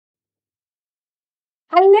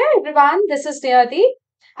Hello everyone, this is Niyati.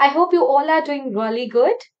 I hope you all are doing really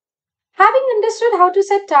good. Having understood how to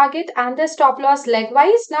set target and the stop loss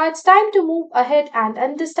legwise, now it's time to move ahead and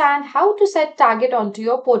understand how to set target onto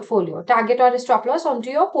your portfolio, target or stop loss onto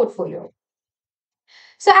your portfolio.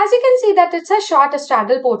 So as you can see that it's a short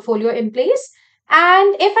straddle portfolio in place.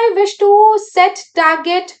 And if I wish to set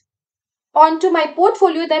target onto my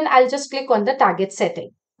portfolio, then I'll just click on the target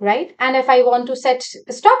setting, right? And if I want to set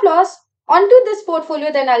stop loss onto this portfolio,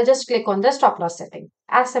 then I'll just click on the stop loss setting.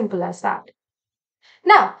 As simple as that.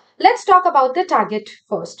 Now, let's talk about the target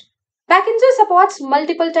first. Backinzo supports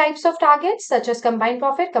multiple types of targets such as combined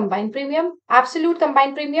profit, combined premium, absolute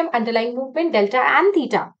combined premium, underlying movement, delta, and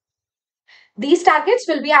theta. These targets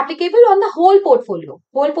will be applicable on the whole portfolio.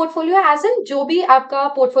 Whole portfolio as in जो भी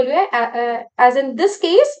आपका portfolio है, as in this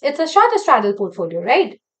case, it's a short straddle portfolio,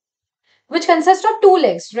 right? Which consists of two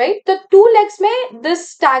legs, right? The two legs mein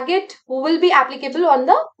this target will be applicable on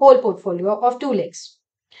the whole portfolio of two legs.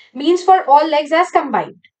 Means for all legs as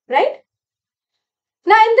combined, right?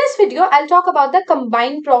 Now in this video, I'll talk about the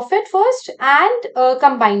combined profit first and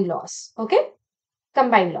combined loss, okay?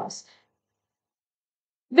 Combined loss,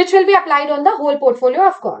 which will be applied on the whole portfolio,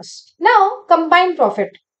 of course. Now, combined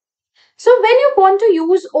profit. So when you want to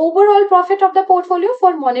use overall profit of the portfolio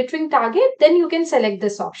for monitoring target, then you can select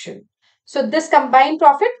this option. So this combined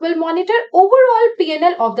profit will monitor overall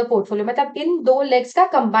P&L of the portfolio. मतलब इन दो legs का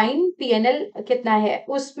combined P&L कितना है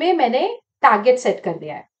उसमें मैंने target set कर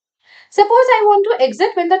दिया है. Suppose I want to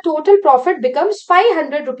exit when the total profit becomes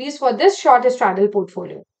 500 rupees for this short straddle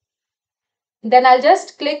portfolio. Then I'll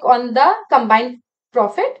just click on the combined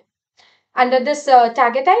profit under this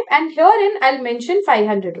target type, and herein I'll mention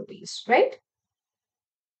 500 rupees, right?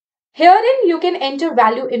 Herein you can enter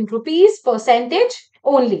value in rupees percentage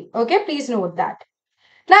only. Okay, please note that.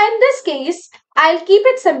 Now in this case, I'll keep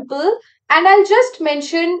it simple and I'll just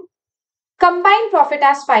mention combined profit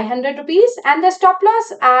as 500 rupees and the stop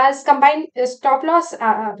loss as combined stop loss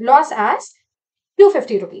loss as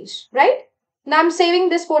 250 rupees, right? Now I'm saving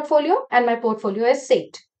this portfolio and my portfolio is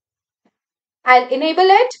saved. I'll enable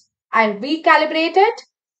it, I'll recalibrate it,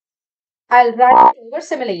 I'll run it over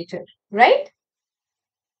simulator, right?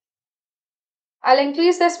 I'll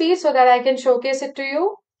increase the speed so that I can showcase it to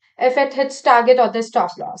you if it hits target or the stop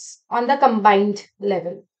loss on the combined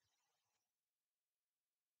level.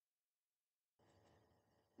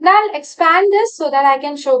 Now I'll expand this so that I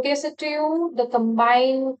can showcase it to you, the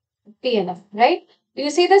combined PNL, right? Do you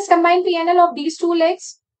see this combined PNL of these two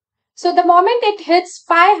legs? So the moment it hits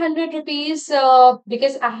 500 rupees,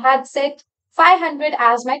 because I had set 500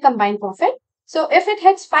 as my combined profit. So if it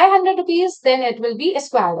hits 500 rupees, then it will be a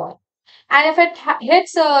square one. And if it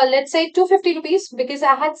hits, let's say 250 rupees, because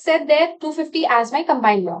I had set there 250 as my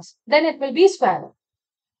combined loss, then it will be square one.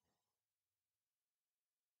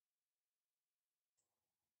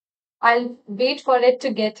 I'll wait for it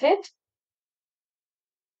to get hit.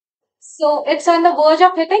 So it's on the verge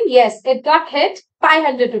of hitting. Yes, it got hit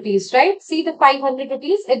 500 rupees, right? See the 500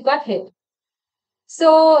 rupees, it got hit.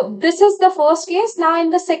 So this is the first case. Now in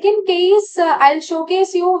the second case, I'll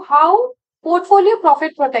showcase you how portfolio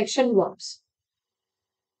profit protection works.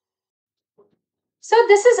 So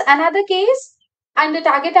this is another case. Under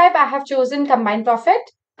target type, I have chosen combined profit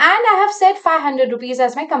and I have set 500 rupees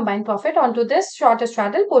as my combined profit onto this short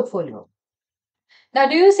straddle portfolio. Now,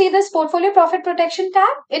 do you see this portfolio profit protection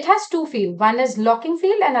tab? It has two fields. One is locking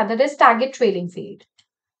field and other is target trailing field.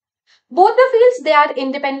 Both the fields, they are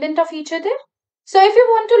independent of each other. So if you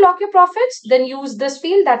want to lock your profits, then use this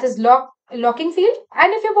field, that is locking field.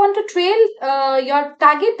 And if you want to trail your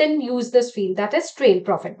target, then use this field, that is trail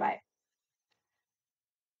profit buy.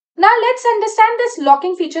 Now let's understand this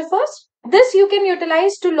locking feature first. This you can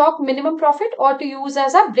utilize to lock minimum profit or to use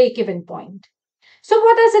as a break-even point. So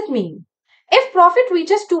what does it mean? If profit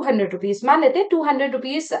reaches 200 rupees, मान लेते 200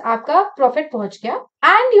 rupees आपका profit पहुंच गया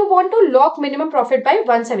and you want to lock minimum profit by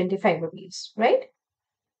 175 rupees, right?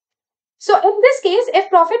 So in this case, if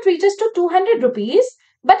profit reaches to 200 rupees,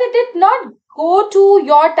 but it did not go to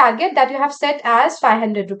your target that you have set as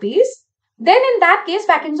 500 rupees, then in that case,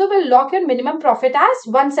 Backinzo will lock your minimum profit as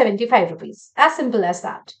 175 rupees. As simple as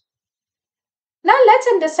that. Now let's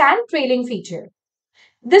understand trailing feature.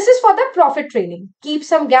 This is for the profit trailing. Keep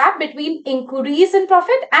some gap between increase in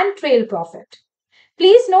profit and trail profit.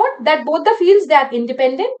 Please note that both the fields, they are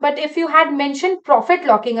independent, but if you had mentioned profit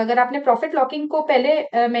locking, अगर आपने profit locking को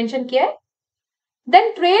पहले mention किया है,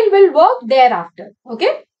 then trail will work thereafter.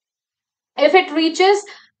 Okay?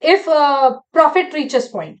 If profit reaches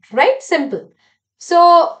point, right? Simple.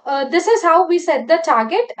 So this is how we set the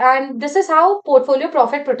target and this is how portfolio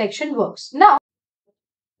profit protection works. Now,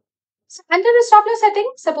 So under the stop loss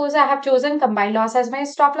setting, suppose I have chosen combined loss as my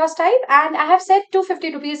stop loss type and I have set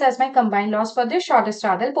 250 rupees as my combined loss for this shortest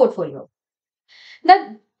straddle portfolio. Now,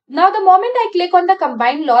 the moment I click on the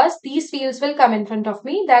combined loss, these fields will come in front of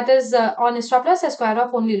me. That is on stop loss, a square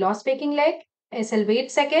of only loss making leg, SL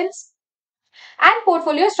wait seconds, and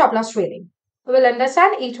portfolio stop loss trailing. We will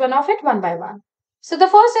understand each one of it one by one. So the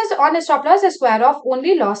first is on stop loss, a square of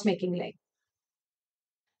only loss making leg.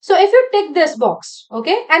 So if you tick this box,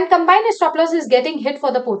 okay, and combined stop loss is getting hit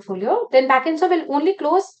for the portfolio, then Backinzo will only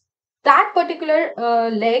close that particular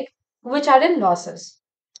leg which are in losses.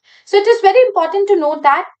 So it is very important to note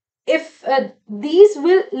that if these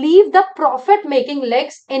will leave the profit making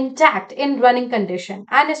legs intact in running condition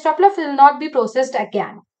and stop loss will not be processed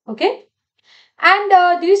again. Okay.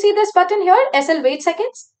 And do you see this button here? SL wait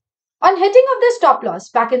seconds. On hitting of the stop loss,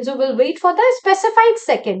 Backinzo will wait for the specified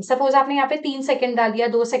second. Suppose आपने यहाँ पे 3 second डाल दिया,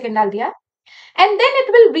 2 second डाल दिया, and then it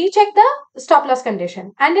will recheck the stop loss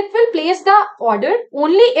condition and it will place the order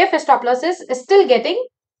only if stop loss is still getting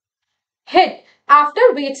hit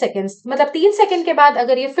after weight seconds. मतलब 3 second के बाद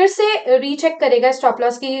अगर ये फिर से रीचेक करेगा स्टॉप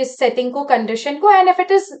लॉस की सेटिंग को, कंडीशन को, and if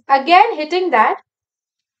it is again hitting that,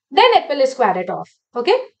 then it will square it off.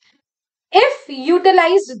 Okay. If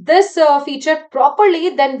utilized this feature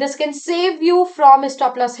properly, then this can save you from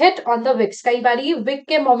stop loss hit on the wicks. कई बारी wick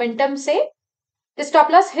के momentum से stop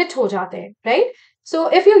loss hit हो जाते हैं, right? So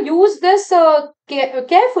if you use this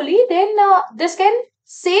carefully, then this can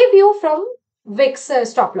save you from wicks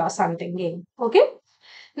stop loss hunting game. Okay.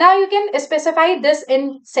 Now you can specify this in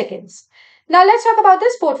seconds. Now let's talk about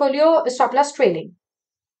this portfolio stop loss trailing.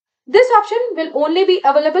 This option will only be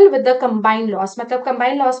available with the combined loss. मतलब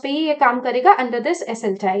combined loss पे ही ये काम करेगा under this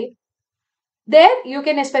SL type. There you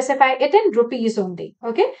can specify it in rupees only.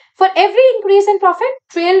 Okay. For every increase in profit,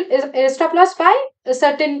 trail is stop loss by a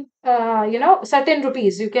certain certain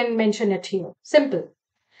rupees. You can mention it here. Simple.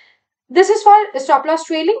 This is for stop loss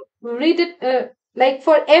trailing. Read it like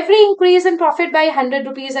for every increase in profit by 100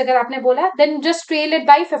 rupees अगर आपने बोला, then just trail it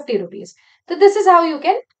by 50 rupees. So this is how you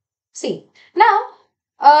can see. Now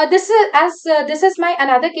this is my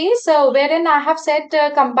another case wherein I have set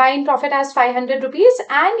combined profit as 500 rupees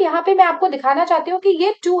and यहाँ पे मैं आपको दिखाना चाहती हूँ कि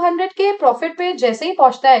ये 200 के profit पे जैसे ही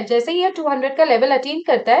पहुँचता है, जैसे ही ये 200 का level attain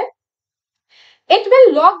करता है, it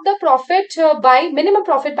will lock the profit by minimum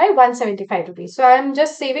profit by 175 rupees. So I am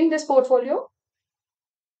just saving this portfolio.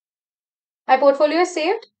 My portfolio is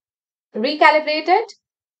saved, recalibrate it,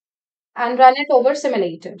 and run it over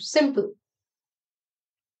simulator. Simple.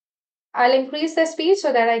 I'll increase the speed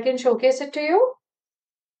so that I can showcase it to you.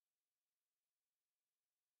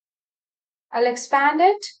 I'll expand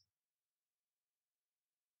it.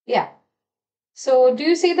 Yeah. So do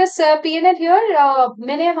you see this PNL here?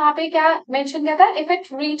 मैंने वहाँ पे क्या mention किया था? If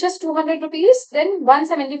it reaches 200 rupees, then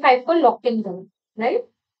 175 को lock in करो, right?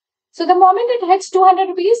 So the moment it hits 200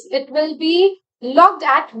 rupees, it will be locked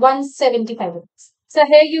at 175 rupees. So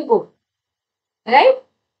here you go, right?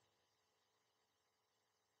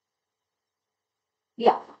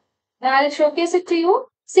 Yeah. Now I'll showcase it to you.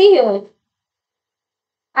 See here,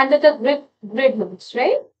 under the grid notes,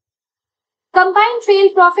 right? Combined trail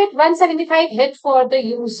profit 175 hit for the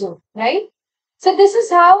user, right? So this is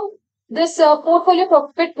how this portfolio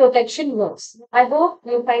profit protection works. I hope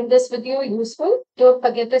you find this video useful. Don't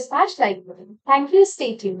forget to smash like button. Thank you.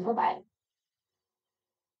 Stay tuned. Bye-bye.